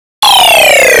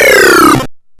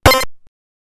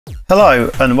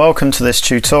Hello and welcome to this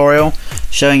tutorial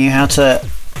showing you how to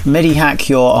MIDI hack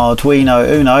your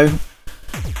Arduino Uno.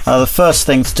 The first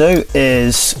thing to do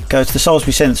is go to the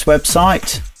Salisbury Synths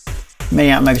website,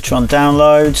 miniAtmegatron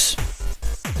downloads,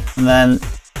 and then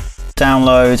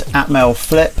download Atmel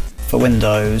Flip for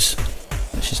Windows,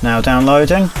 which is now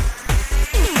downloading,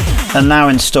 and now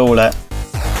install it.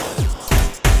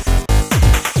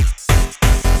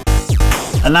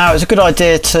 And now it's a good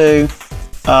idea to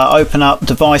open up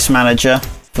Device Manager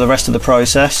for the rest of the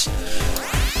process.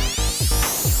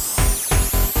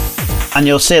 And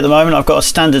you'll see at the moment I've got a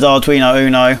standard Arduino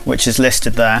Uno which is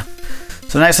listed there.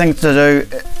 So the next thing to do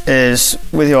is,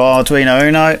 with your Arduino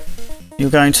Uno, you're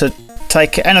going to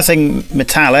take anything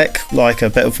metallic like a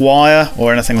bit of wire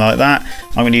or anything like that.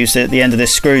 I'm going to use it at the end of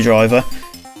this screwdriver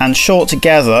and short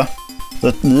together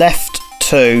the left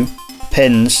two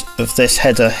pins of this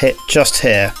header hit just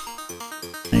here.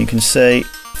 And you can see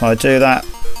if I do that,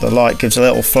 the light gives a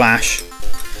little flash.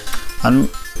 And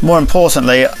more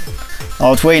importantly,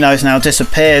 Arduino's now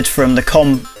disappeared from the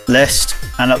COM list,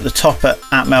 and at the top at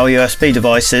Atmel USB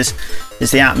devices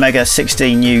is the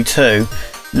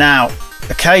Atmega16U2. Now,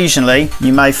 occasionally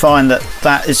you may find that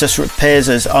that is just appears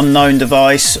as unknown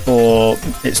device, or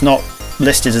it's not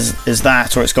listed as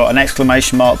that, or it's got an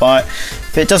exclamation mark by it.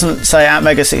 If it doesn't say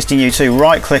Atmega16U2,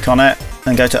 right click on it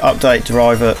and go to Update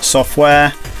Driver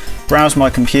Software, browse my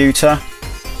computer,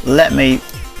 let me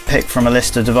pick from a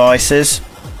list of devices,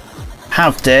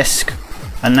 have disk,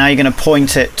 and now you're going to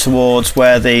point it towards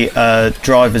where the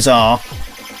drivers are,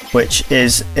 which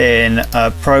is in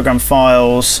Program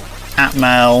Files,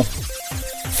 Atmel,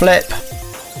 Flip,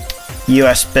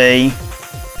 USB,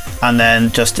 and then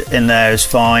just in there is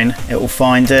fine. It will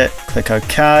find it, click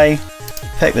OK,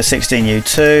 pick the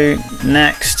 16U2,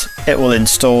 next, it will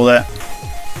install it,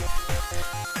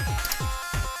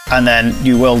 and then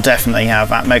you will definitely have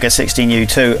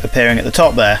Atmega16U2 appearing at the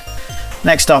top there.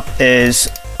 Next up is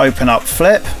open up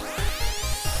Flip,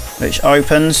 which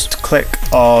opens. Click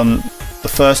on the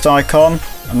first icon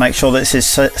and make sure this is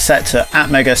set to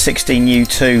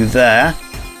Atmega16U2 there.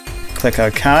 Click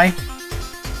OK.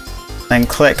 Then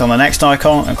click on the next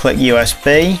icon and click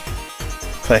USB.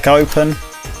 Click open.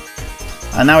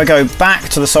 And now we go back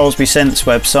to the Salisbury Synths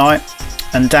website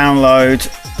and download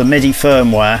the MIDI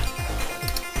firmware.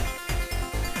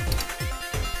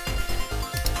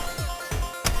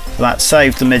 So that's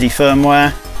saved the MIDI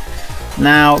firmware.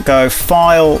 Now go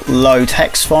File, Load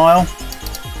Hex File,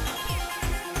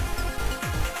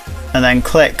 and then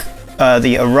click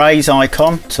the Erase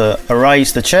icon to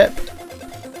erase the chip,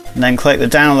 and then click the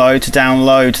Download to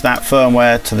download that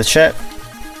firmware to the chip,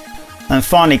 and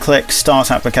finally click Start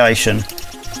Application.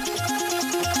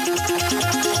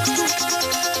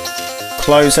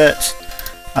 Close it,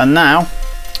 and now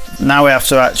we have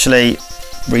to actually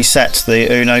reset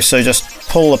the Uno, so just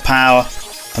pull the power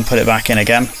and put it back in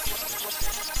again.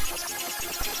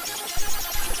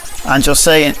 And you'll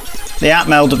see the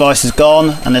Atmel device is gone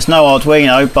and there's no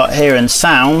Arduino, but here in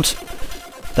sound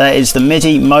there is the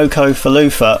MIDI Moco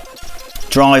Falufa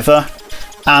driver,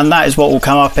 and that is what will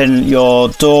come up in your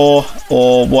DAW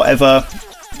or whatever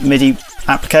MIDI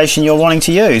application you're wanting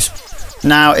to use.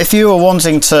 Now if you are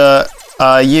wanting to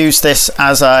use this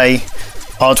as a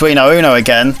Arduino Uno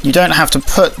again, you don't have to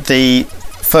put the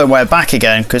firmware back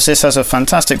again, because this has a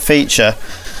fantastic feature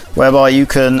whereby you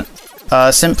can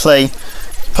simply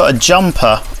put a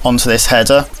jumper onto this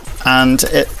header and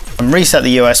reset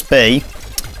the USB,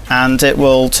 and it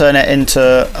will turn it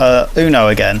into Uno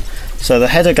again. So the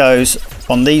header goes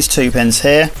on these two pins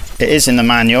here, it is in the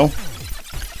manual,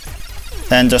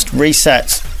 then just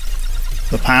reset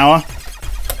the power,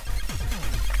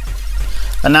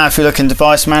 and now if you look in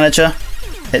Device Manager,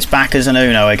 it's back as an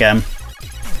Uno again.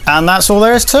 And that's all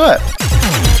there is to it.